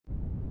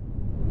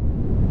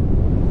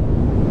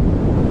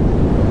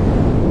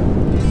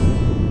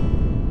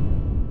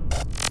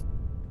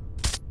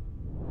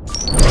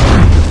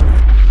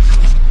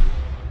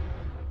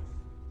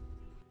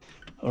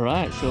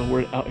So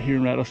we're out here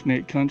in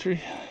Rattlesnake Country.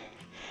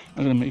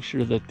 I'm gonna make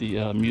sure that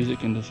the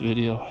music in this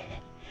video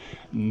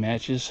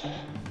matches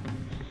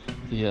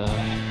the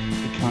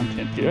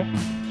content here.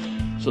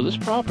 So this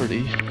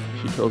property,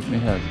 she tells me,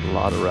 has a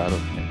lot of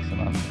rattlesnakes, and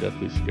I'm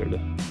definitely scared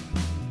of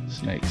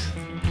snakes.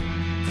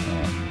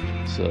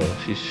 So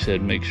she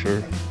said make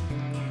sure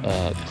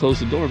to close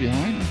the door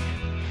behind me.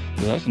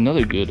 So that's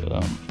another good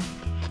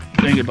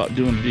thing about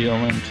doing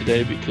VLM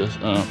today, because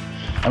I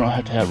don't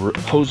have to have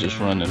hoses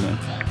running in.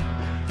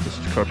 This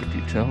is carpet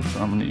detail, so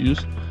I'm going to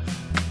use.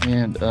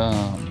 And the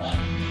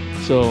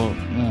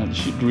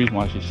reason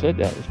why she said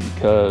that is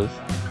because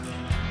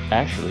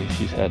actually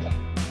she's had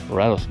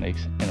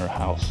rattlesnakes in her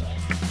house,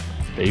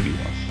 baby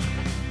ones,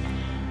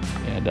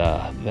 and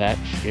that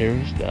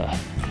scares the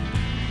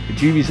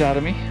bejeebies out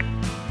of me.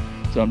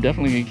 So I'm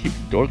definitely going to keep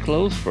the door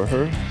closed for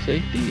her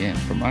safety and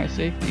for my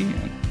safety,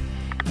 and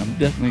I'm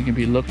definitely going to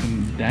be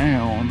looking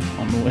down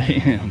on the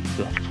way in.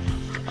 So,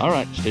 all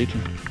right, stay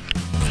tuned.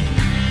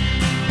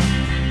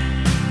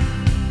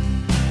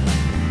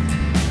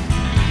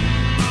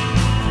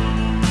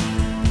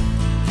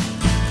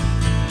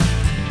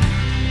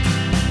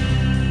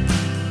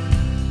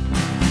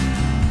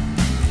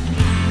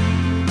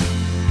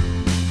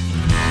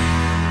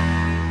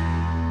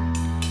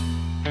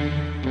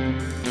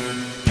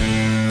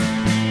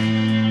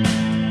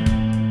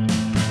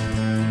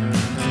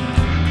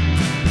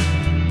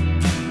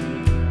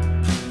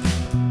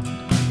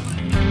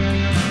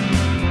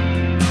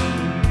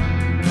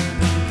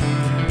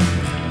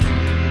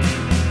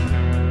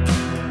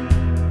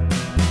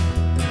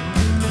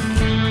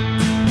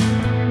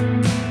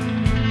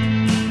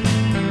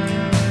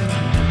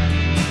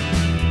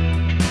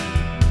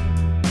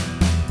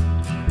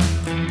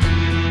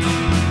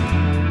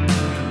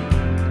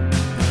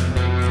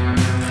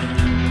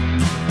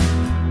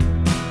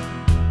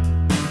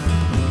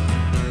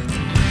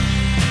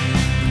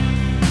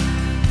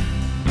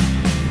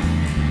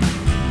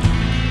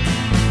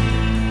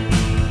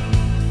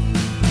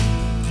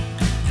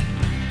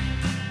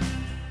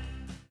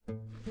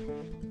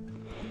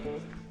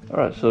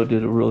 Alright, so I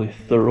did a really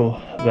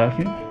thorough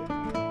vacuum.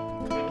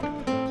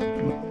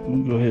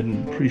 I'm gonna go ahead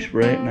and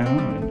pre-spray it now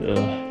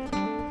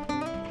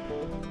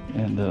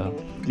and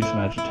do some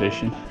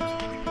agitation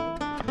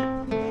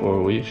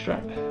before we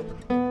extract.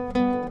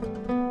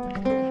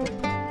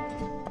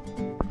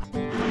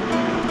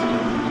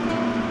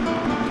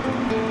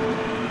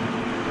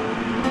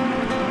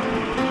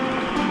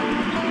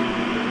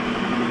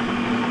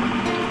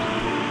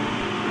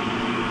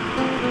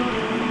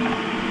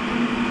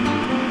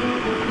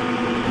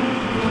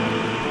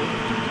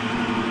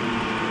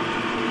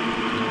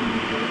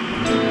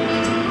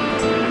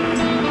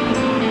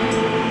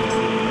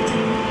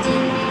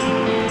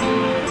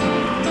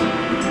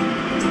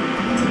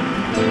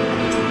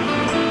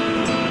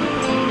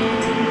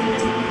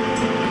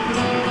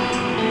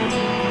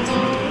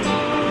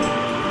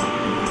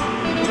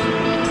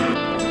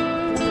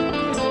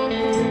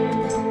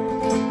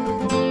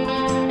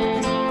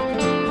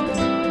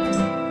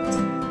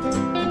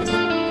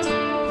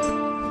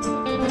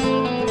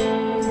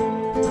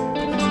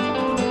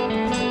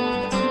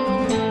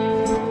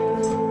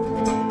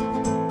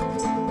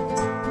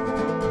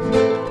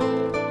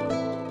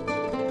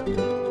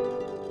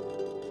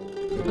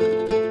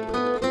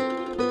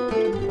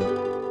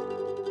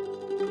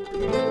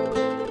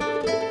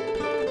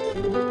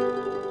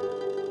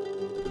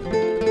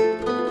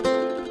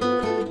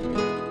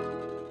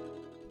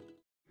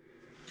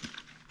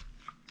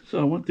 So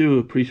I went through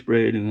a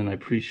pre-sprayed and then I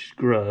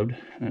pre-scrubbed,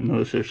 and I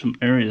noticed there's some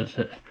areas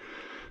that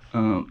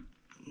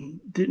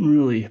didn't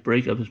really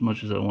break up as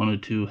much as I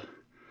wanted to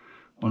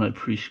when I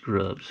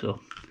pre-scrubbed. So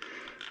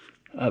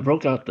I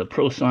broke out the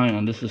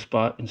Procyon. This is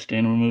spot and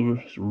stain remover.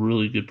 It's a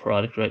really good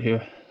product right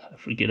here. I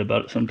forget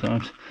about it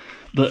sometimes,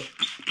 but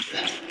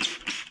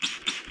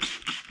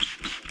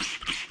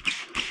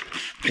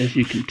as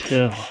you can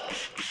tell,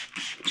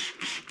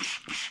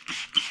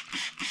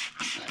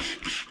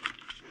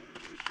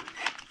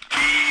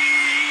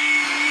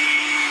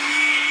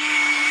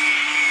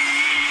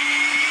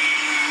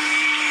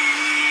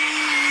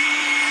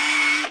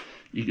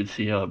 you can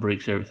see how it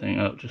breaks everything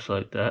up just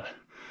like that.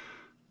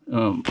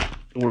 It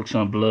works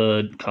on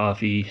blood,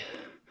 coffee,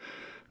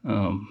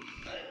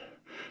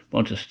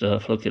 bunch of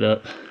stuff. Look it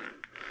up.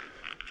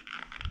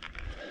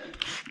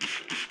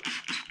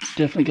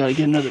 Definitely got to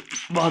get another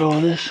bottle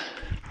of this.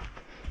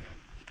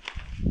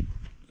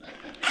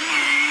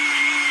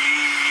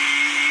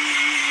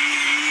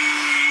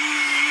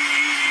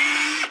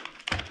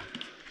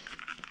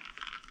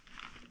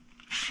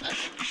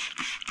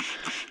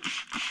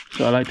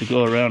 So I like to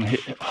go around and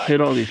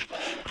hit all these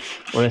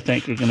what I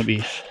think are going to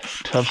be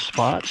tough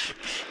spots.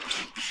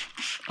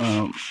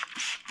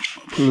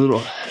 Put a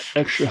little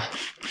extra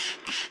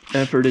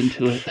effort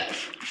into it.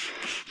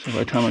 So by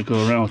the time I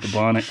go around with the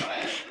bonnet,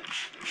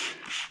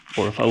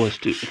 or if I was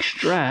to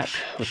extract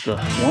with the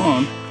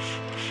wand,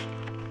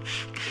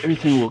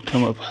 everything will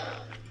come up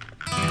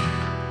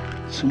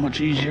so much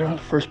easier on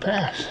the first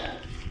pass.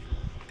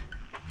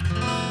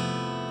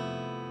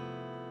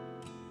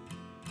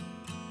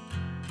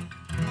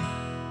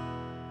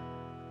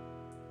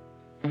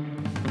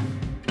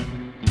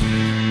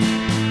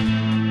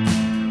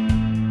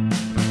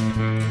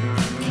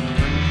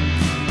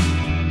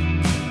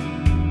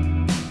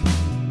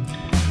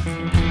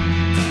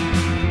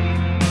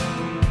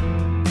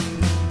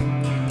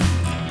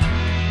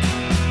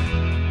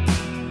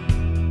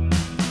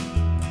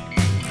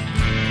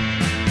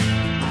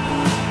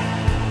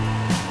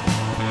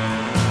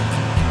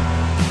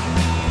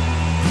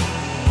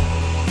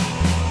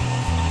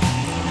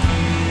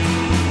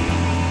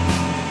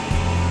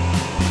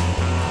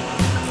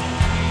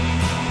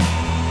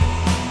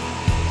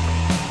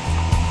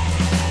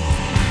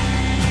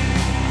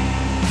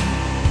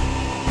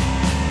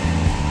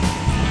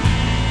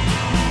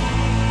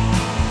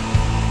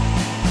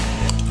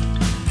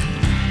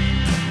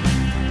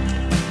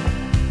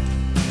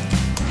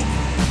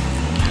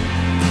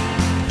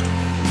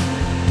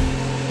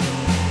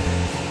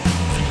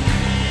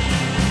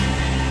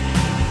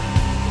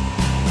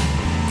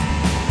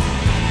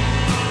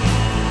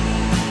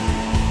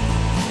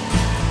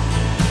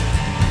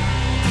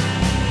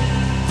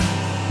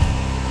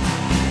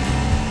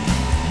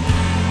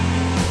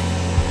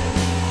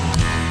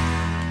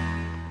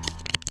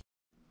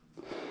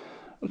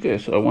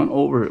 Okay, so I went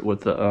over it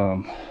with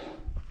the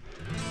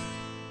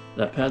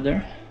that pad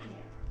there.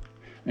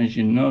 As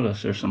you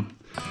notice, there's some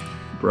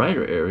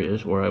brighter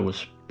areas where I was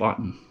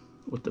spotting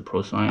with the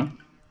Procyon,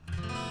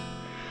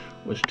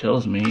 which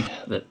tells me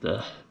that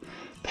the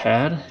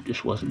pad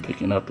just wasn't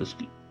picking up as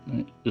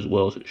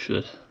well as it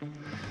should.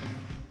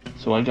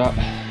 So I got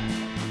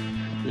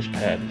this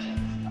pad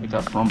I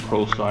got from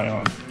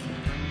Procyon.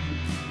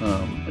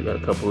 I got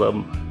a couple of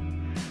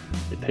them.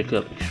 They pick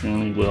up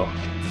extremely well.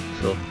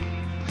 So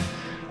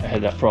I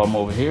had that problem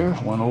over here,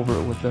 went over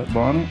it with that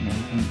bonnet and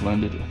everything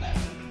blended in.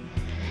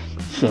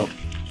 So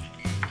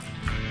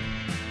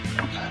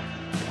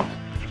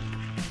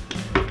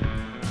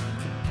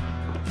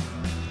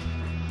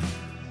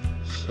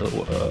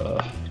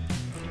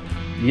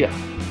yeah,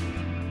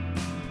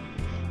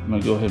 I'm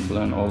gonna go ahead and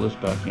blend all this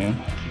back in,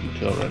 as you can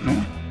tell right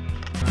now.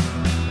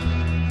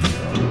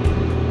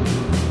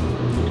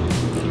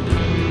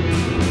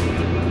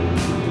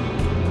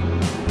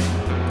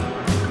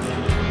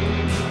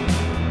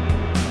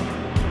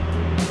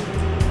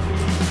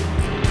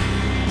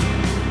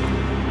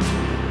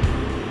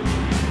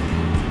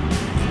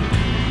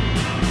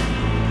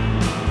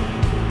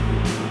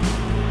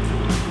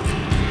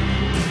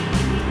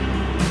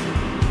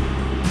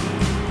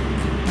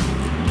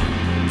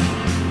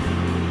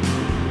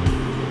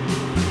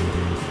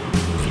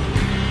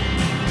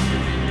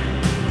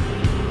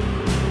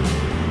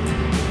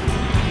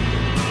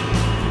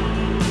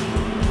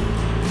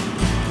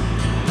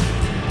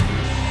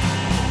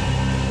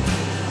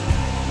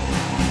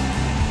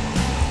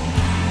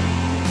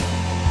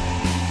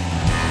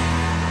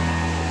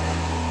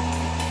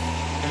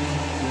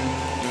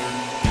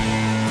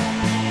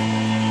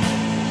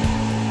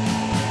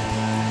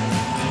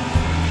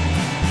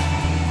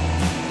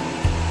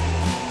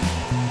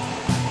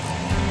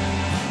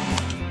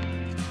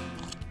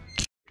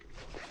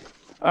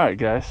 Alright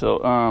guys,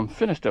 so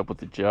finished up with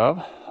the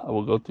job. I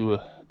will go through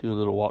do a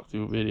little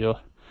walkthrough video.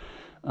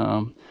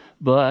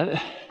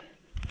 But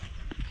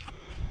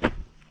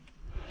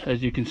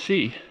as you can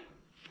see,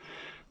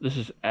 this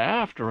is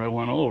after I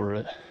went over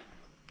it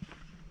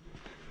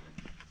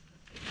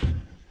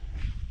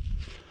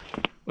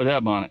with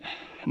that bonnet.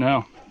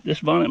 Now,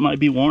 this bonnet might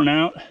be worn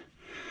out.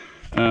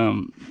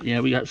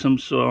 Yeah, we got some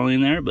soil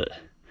in there, but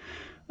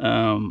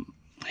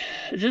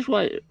it's just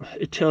what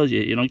it tells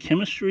you, you know,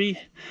 chemistry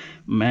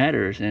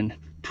matters and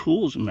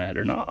tools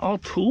matter. Not all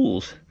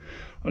tools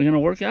are going to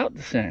work out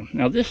the same.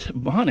 Now this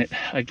bonnet,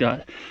 I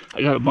got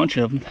a bunch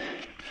of them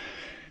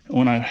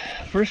when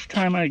first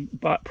time I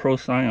bought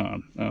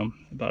Procyon,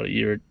 about a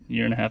year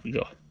and a half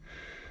ago,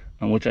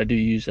 which I do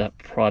use that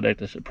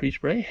product as a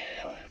pre-spray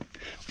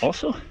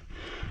also.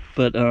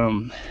 But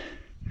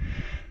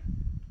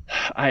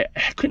I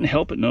couldn't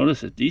help but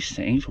notice that these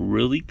things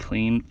really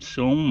clean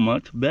so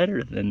much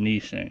better than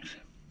these things.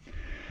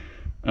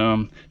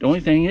 The only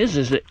thing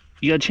is that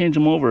you gotta change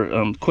them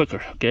over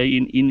quicker. Okay,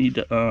 you need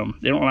to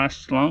they don't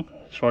last as long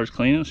as far as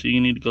cleaning, so you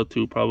need to go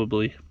through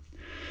probably.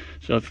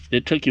 So if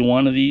it took you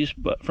one of these,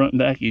 but front and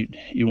back, you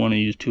want to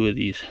use 2 of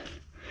these.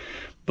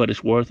 But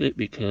it's worth it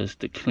because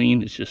the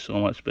clean is just so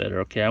much better.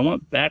 Okay, I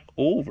went back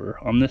over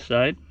on this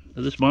side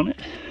of this bonnet.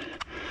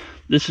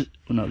 This is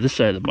this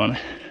side of the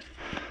bonnet.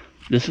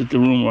 This is the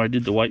room where I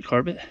did the white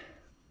carpet.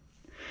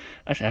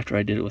 That's after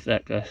I did it with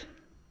that, guys.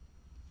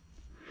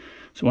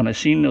 So when I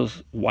seen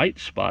those white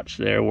spots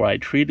there where I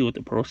treated with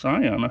the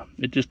Procyon,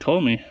 it just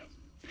told me,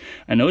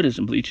 I know it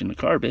isn't bleaching the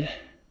carpet.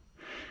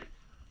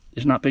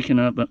 It's not picking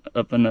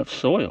up enough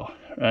soil,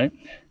 right?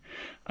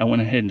 I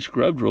went ahead and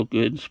scrubbed real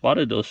good and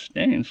spotted those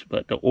stains,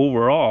 but the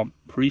overall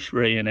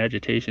pre-spray and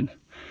agitation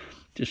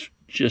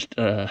just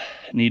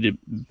needed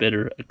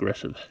better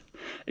aggressive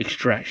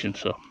extraction.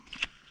 So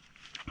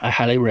I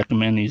highly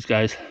recommend these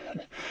guys.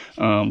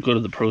 Go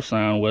to the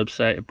Procyon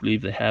website. I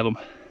believe they have them.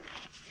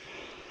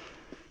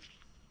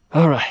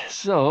 All right,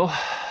 so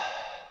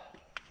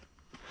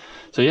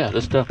yeah,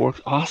 this stuff works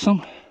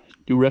awesome.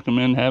 Do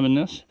recommend having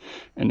this,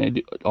 and they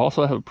do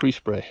also have a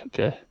pre-spray.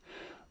 Okay,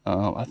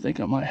 I think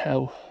I might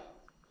have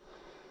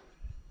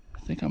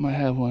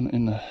one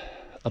in the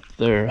up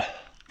there,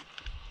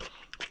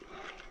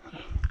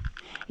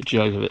 a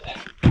jug of it.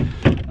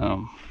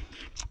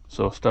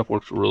 So stuff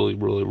works really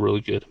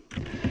good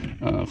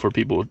for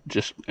people.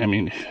 Just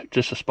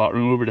a spot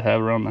remover to have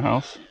around the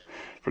house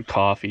for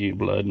coffee,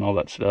 blood, and all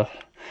that stuff.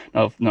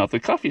 Now if the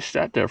coffee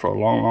sat there for a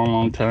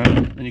long time,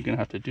 then you're gonna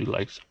have to do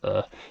like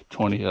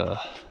 20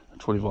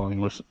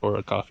 volume or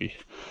a coffee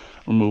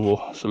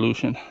removal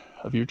solution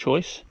of your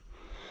choice.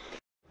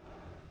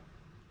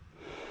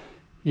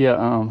 Yeah,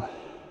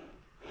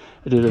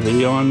 I did a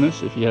video on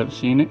this. If you haven't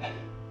seen it,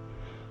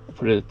 I'll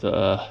put it at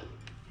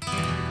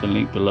the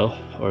link below,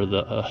 or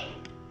the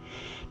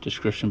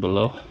description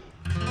below.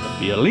 That'll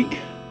be a link.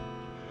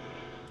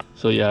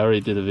 So yeah, I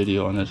already did a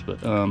video on this,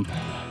 but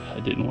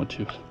I didn't want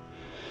to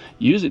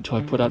use it till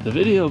I put out the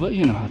video, but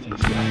you know how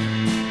things go.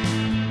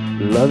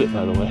 Love it,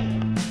 by the way.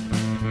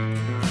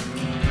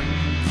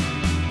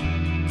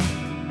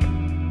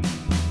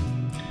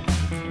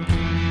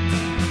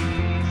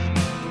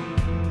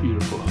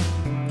 Beautiful.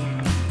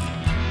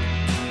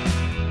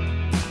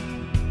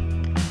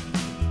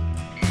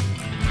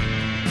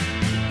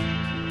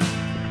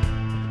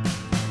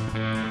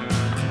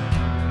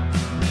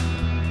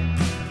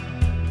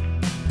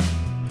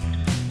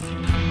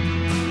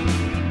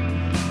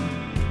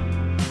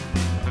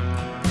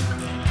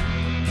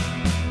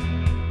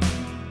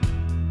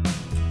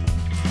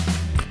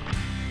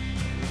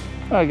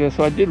 Alright guys,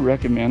 so I did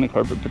recommend a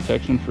carpet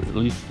protection for at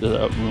least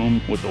the room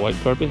with the white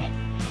carpet.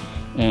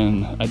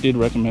 And I did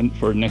recommend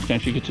for next time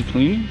she gets to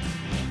cleaning.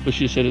 But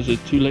she said, is it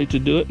too late to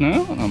do it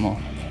now? And I'm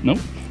all, nope.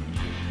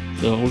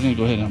 So we're gonna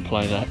go ahead and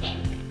apply that.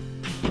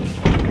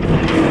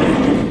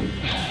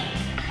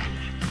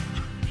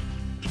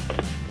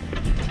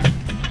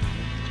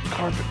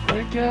 Carpet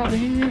breakout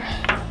here.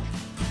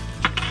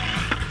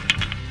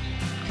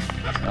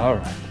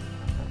 Alright.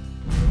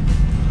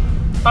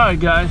 Alright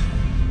guys,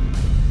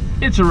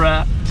 it's a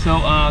wrap. So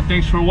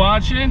thanks for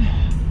watching.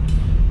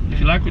 If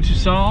you like what you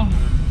saw,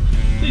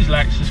 please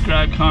like,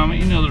 subscribe,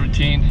 comment, you know the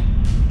routine.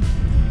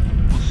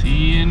 We'll see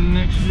you in the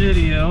next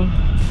video.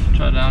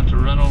 Try not to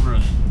run over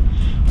us.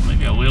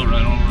 Maybe I will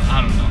run over,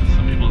 I don't know.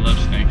 Some people love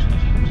snakes.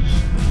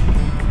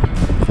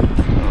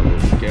 I'm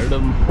just scared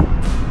of them,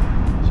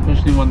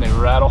 especially when they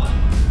rattle.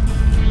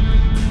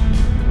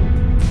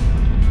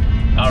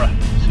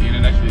 Alright, see you in the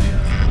next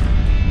video.